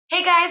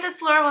Hey guys,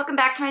 it's Laura. Welcome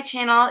back to my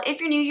channel. If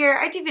you're new here,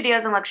 I do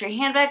videos on luxury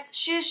handbags,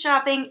 shoes,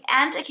 shopping,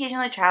 and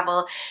occasionally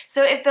travel.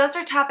 So if those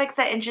are topics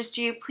that interest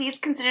you, please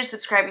consider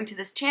subscribing to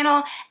this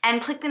channel and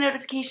click the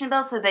notification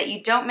bell so that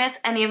you don't miss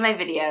any of my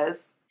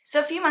videos. So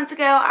a few months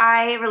ago,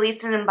 I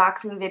released an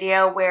unboxing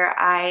video where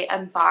I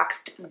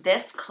unboxed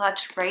this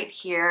clutch right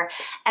here,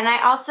 and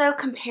I also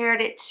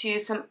compared it to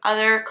some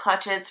other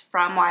clutches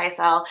from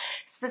YSL,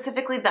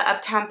 specifically the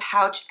Uptown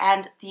pouch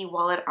and the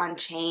wallet on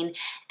chain.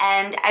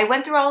 And I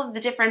went through all of the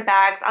different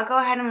bags. I'll go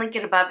ahead and link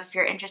it above if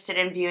you're interested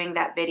in viewing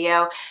that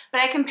video.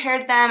 But I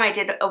compared them, I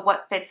did a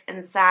what fits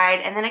inside,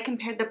 and then I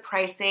compared the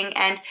pricing,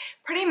 and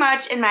pretty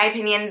much, in my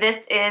opinion,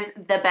 this is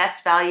the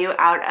best value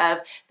out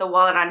of the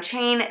wallet on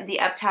chain,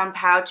 the Uptown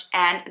pouch,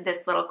 and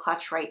this little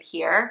clutch right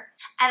here.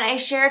 And I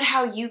shared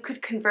how you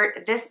could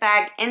convert this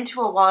bag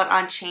into a wallet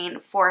on chain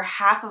for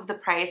half of the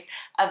price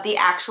of the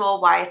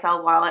actual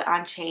YSL wallet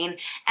on chain.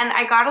 And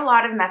I got a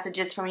lot of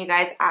messages from you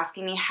guys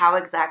asking me how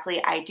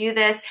exactly I do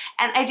this.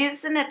 And I do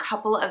this in a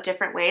couple of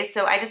different ways.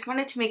 So I just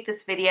wanted to make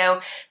this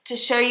video to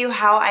show you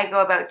how I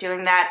go about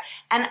doing that.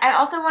 And I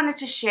also wanted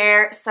to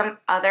share some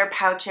other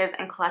pouches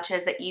and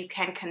clutches that you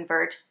can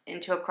convert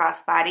into a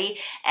crossbody.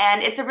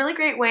 And it's a really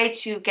great way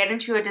to get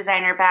into a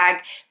designer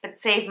bag, but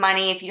save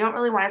money if you don't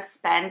really want to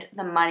spend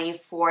the money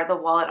for the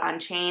wallet on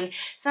chain.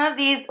 Some of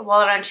these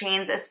wallet on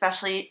chains,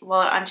 especially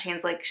wallet on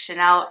chains like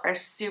Chanel, are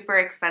super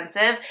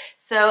expensive.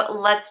 So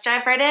let's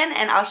dive right in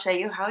and I'll show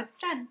you how it's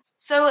done.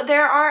 So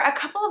there are a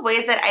couple of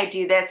ways that I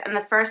do this, and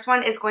the first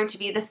one is going to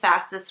be the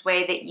fastest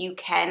way that you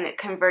can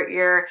convert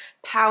your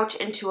pouch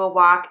into a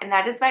walk, and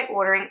that is by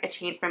ordering a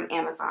chain from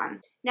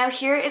Amazon. Now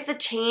here is the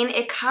chain.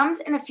 It comes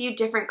in a few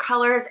different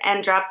colors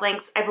and drop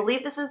lengths. I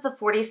believe this is the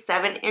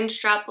 47-inch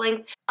drop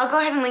length. I'll go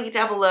ahead and link it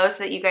down below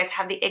so that you guys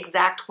have the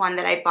exact one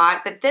that I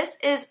bought, but this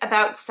is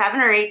about $7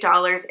 or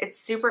 $8.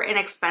 It's super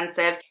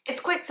inexpensive.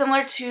 It's quite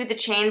similar to the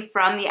chain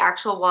from the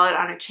actual wallet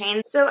on a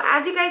chain. So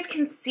as you guys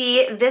can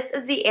see, this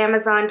is the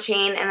Amazon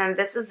chain, and then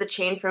this is the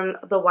chain from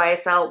the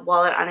YSL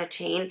wallet on a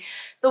chain.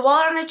 The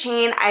wallet on a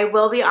chain, I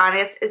will be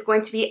honest, is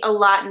going to be a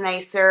lot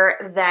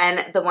nicer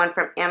than the one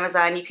from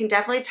Amazon. You can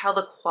definitely tell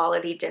the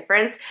quality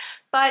difference.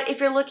 But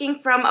if you're looking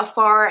from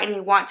afar and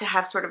you want to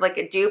have sort of like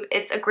a dupe,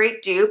 it's a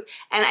great dupe,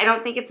 and I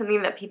don't think it's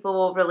something that people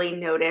will really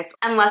notice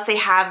unless they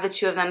have the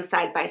two of them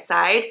side by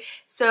side.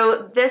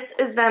 So this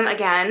is them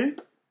again.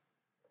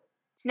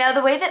 Now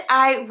the way that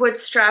I would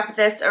strap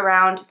this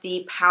around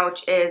the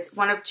pouch is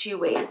one of two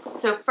ways.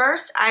 So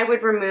first I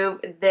would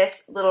remove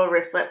this little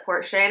wristlet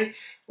portion,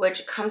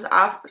 which comes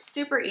off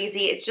super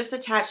easy. It's just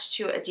attached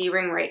to a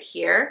D-ring right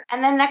here.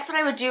 And then next what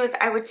I would do is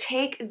I would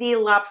take the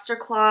lobster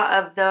claw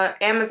of the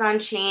Amazon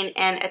chain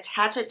and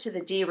attach it to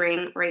the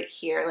D-ring right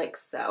here like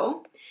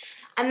so.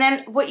 And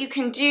then what you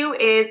can do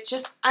is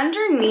just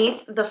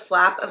underneath the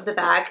flap of the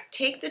bag,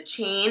 take the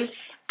chain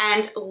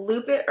and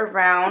loop it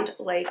around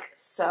like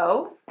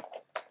so.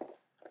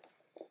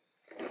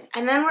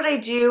 And then what I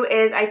do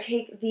is I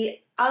take the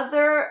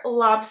other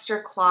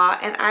lobster claw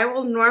and I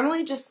will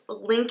normally just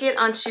link it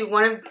onto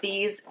one of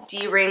these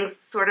D-rings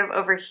sort of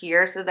over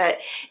here so that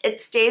it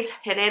stays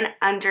hidden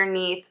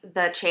underneath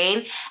the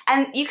chain.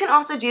 And you can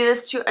also do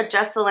this to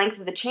adjust the length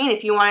of the chain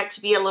if you want it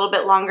to be a little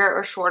bit longer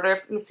or shorter.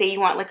 Say you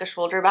want like a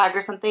shoulder bag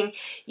or something,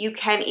 you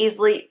can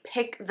easily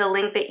pick the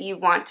length that you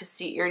want to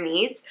suit your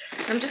needs.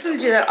 I'm just going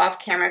to do that off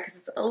camera because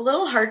it's a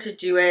little hard to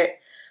do it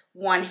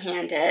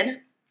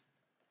one-handed.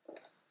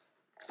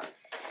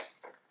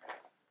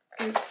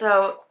 And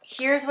so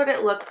here's what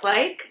it looks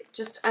like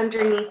just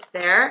underneath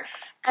there.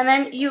 And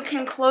then you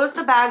can close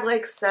the bag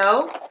like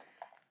so,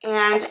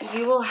 and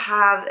you will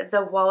have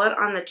the wallet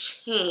on the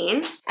chain.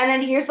 And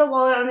then here's the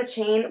wallet on the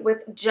chain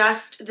with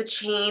just the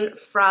chain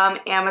from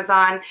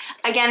Amazon.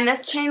 Again,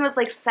 this chain was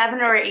like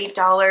 $7 or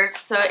 $8,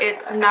 so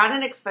it's not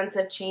an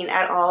expensive chain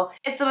at all.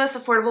 It's the most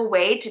affordable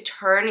way to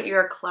turn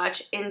your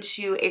clutch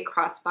into a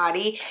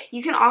crossbody.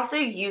 You can also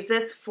use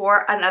this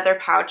for another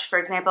pouch. For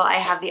example, I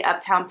have the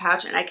Uptown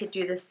pouch and I could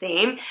do the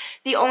same.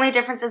 The only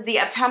difference is the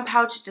Uptown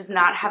pouch does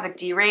not have a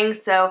D-ring,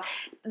 so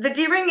the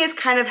D-ring is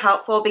kind of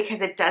helpful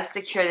because it does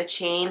secure the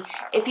chain.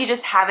 If you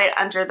just have it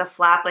under the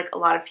flap like a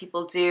lot of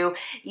people do,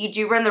 you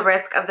do run the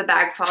risk of the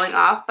bag falling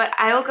off, but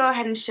I will go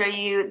ahead and show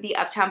you the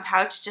Uptown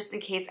pouch just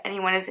in case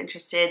anyone is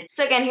interested.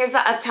 So again, here's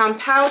the Uptown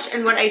pouch,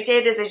 and what I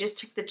did is I just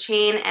took the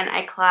chain and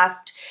I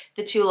clasped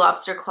the two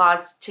lobster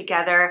claws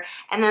together,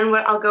 and then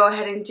what I'll go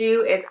ahead and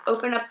do is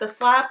open up the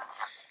flap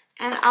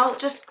and I'll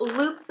just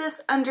loop this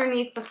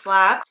underneath the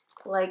flap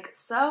like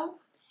so.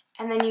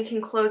 And then you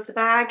can close the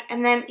bag,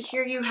 and then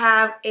here you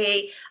have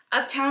a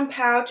Uptown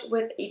pouch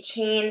with a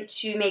chain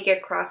to make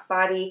it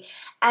crossbody.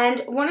 And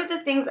one of the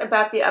things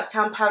about the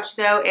Uptown pouch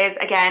though is,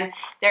 again,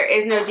 there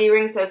is no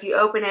D-ring, so if you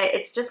open it,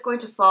 it's just going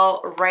to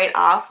fall right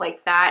off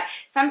like that.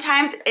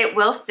 Sometimes it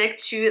will stick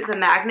to the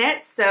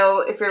magnet,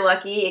 so if you're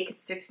lucky, it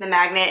could stick to the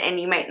magnet and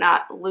you might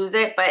not lose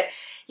it. But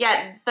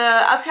yeah, the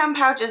Uptown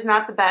pouch is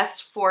not the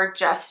best for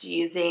just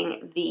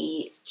using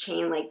the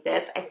chain like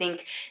this. I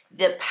think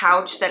the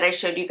pouch that I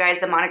showed you guys,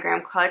 the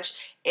Monogram Clutch,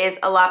 is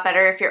a lot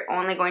better if you're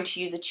only going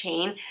to use a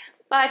chain.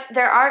 But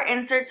there are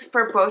inserts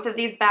for both of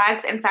these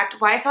bags. In fact,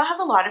 YSL has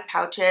a lot of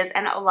pouches,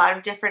 and a lot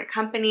of different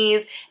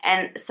companies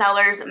and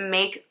sellers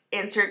make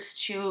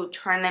inserts to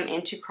turn them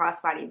into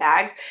crossbody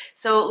bags.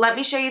 So let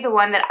me show you the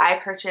one that I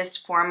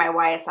purchased for my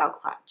YSL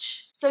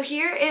clutch. So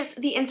here is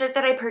the insert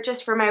that I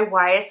purchased for my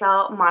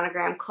YSL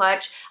Monogram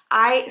Clutch.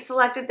 I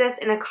selected this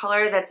in a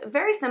color that's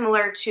very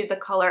similar to the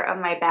color of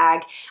my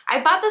bag.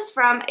 I bought this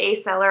from a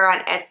seller on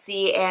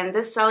Etsy, and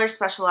this seller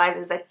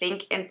specializes, I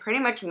think, in pretty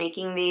much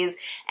making these,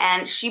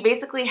 and she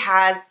basically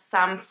has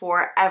some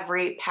for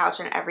every pouch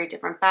and every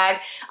different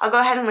bag. I'll go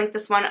ahead and link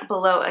this one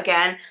below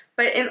again,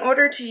 but in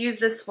order to use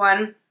this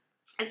one,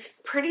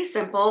 it's pretty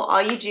simple.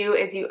 All you do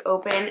is you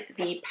open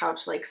the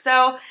pouch like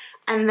so,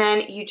 and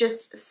then you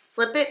just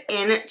slip it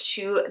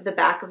into the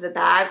back of the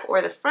bag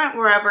or the front,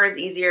 wherever is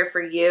easier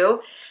for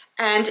you.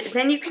 And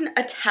then you can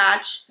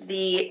attach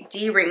the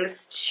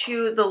D-rings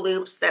to the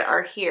loops that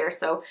are here.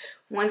 So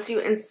once you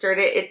insert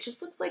it, it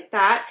just looks like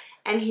that.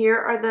 And here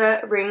are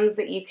the rings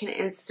that you can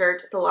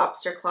insert the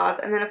lobster claws.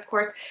 And then of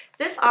course,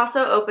 this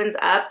also opens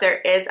up. There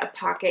is a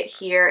pocket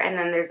here, and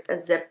then there's a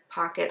zip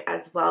pocket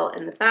as well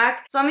in the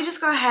back. So let me just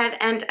go ahead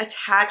and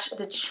attach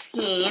the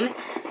chain.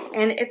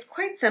 And it's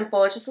quite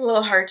simple. It's just a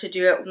little hard to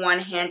do it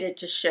one-handed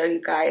to show you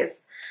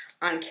guys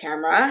on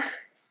camera.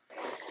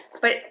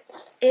 But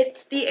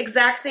it's the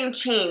exact same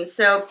chain.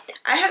 So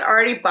I had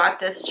already bought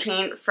this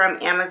chain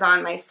from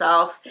Amazon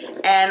myself,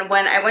 and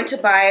when I went to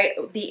buy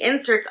the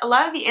inserts, a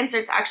lot of the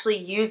inserts actually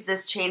use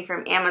this chain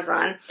from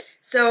Amazon.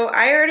 So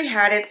I already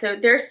had it. So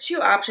there's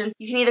two options.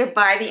 You can either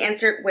buy the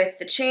insert with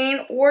the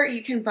chain, or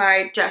you can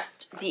buy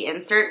just the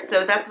insert.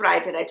 So that's what I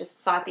did. I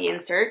just bought the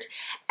insert,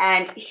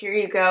 and here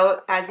you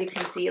go. As you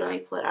can see, let me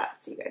pull it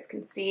out so you guys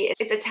can see.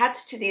 It's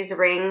attached to these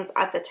rings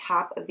at the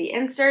top of the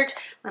insert.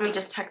 Let me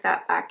just tuck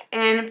that back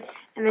in,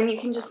 and then you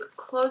can just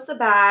close the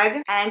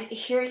bag, and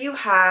here you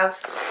have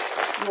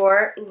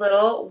your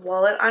little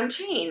wallet on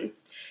chain.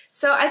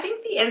 So I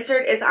think the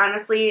insert is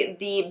honestly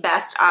the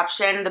best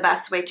option, the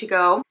best way to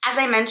go. As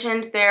I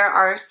mentioned, there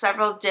are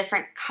several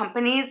different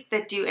companies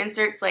that do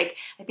inserts. Like,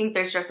 I think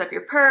there's Dress Up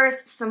Your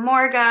Purse,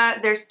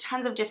 Samorga, there's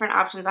tons of different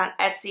options on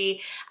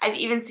Etsy. I've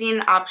even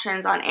seen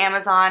options on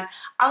Amazon.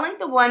 I'll link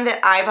the one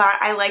that I bought.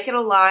 I like it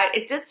a lot.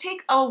 It does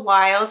take a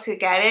while to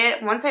get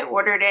it. Once I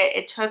ordered it,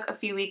 it took a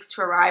few weeks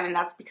to arrive, and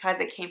that's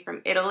because it came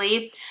from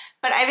Italy.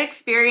 But I've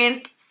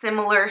experienced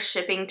similar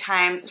shipping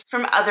times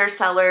from other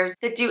sellers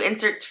that do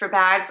inserts for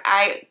bags.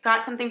 I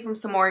got something from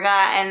Samorga,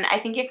 and I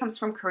think it comes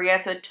from Korea,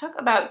 so it took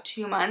about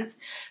 2 months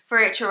for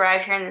it to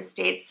arrive here in the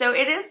States. So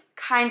it is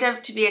kind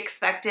of to be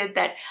expected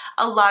that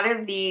a lot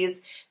of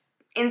these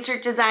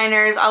insert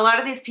designers, a lot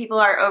of these people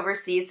are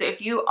overseas. So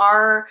if you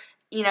are,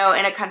 you know,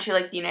 in a country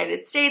like the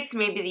United States,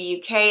 maybe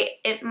the UK,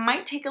 it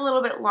might take a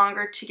little bit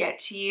longer to get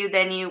to you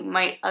than you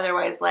might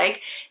otherwise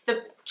like.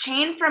 The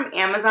chain from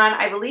Amazon,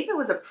 I believe it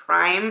was a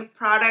Prime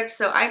product,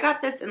 so I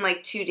got this in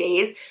like 2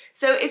 days.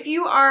 So if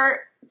you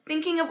are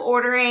thinking of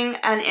ordering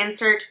an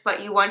insert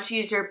but you want to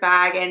use your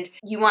bag and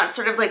you want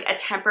sort of like a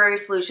temporary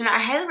solution, I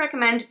highly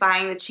recommend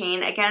buying the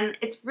chain. Again,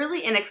 it's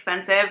really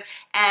inexpensive,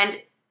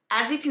 and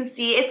as you can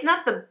see, it's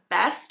not the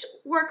best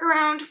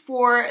workaround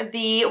for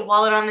the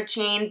wallet on the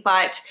chain,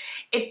 but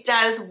it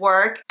does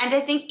work. And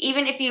I think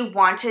even if you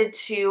wanted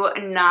to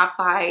not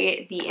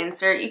buy the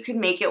insert, you could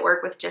make it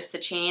work with just the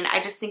chain. I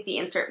just think the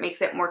insert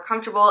makes it more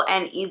comfortable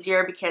and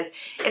easier because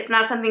it's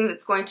not something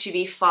that's going to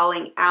be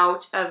falling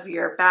out of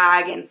your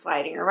bag and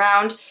sliding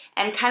around,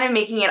 and kind of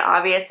making it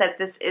obvious that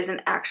this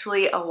isn't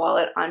actually a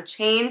wallet on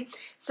chain.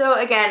 So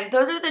again,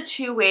 those are the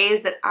two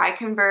ways that I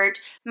convert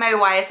my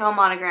YSL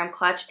Monogram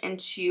Clutch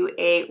into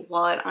a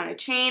wallet on a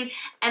chain.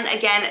 And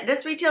again,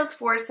 this retails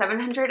for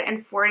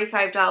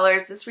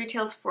 $745. This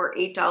retails for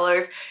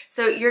 $8.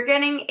 So you're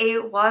getting a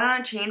wallet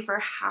on a chain for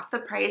half the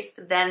price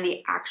than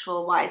the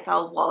actual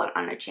YSL wallet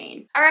on a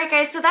chain. All right,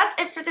 guys, so that's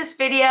it for this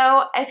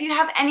video. If you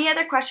have any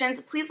other questions,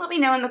 please let me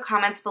know in the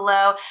comments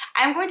below.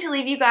 I'm going to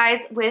leave you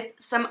guys with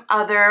some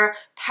other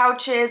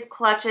pouches,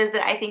 clutches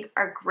that I think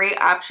are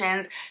great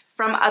options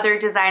from other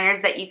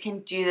designers that you can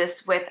do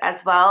this with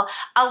as well.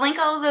 I'll link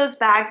all of those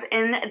bags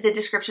in the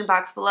description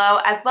box below,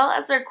 as well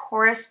as their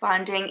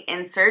corresponding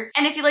inserts.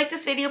 And if you like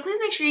this video, please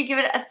make sure you give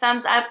it a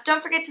thumbs up.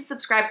 Don't forget to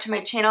subscribe to my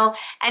channel,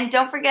 and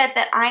don't forget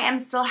that I am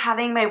still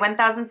having my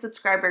 1,000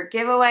 subscriber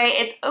giveaway.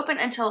 It's open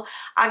until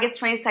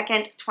August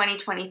 22nd,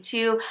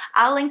 2022.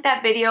 I'll link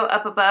that video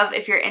up above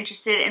if you're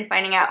interested in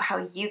finding out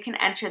how you can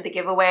enter the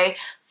giveaway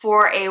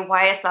for a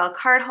YSL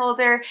card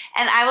holder,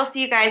 and I will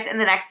see you guys in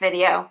the next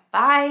video.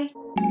 Bye!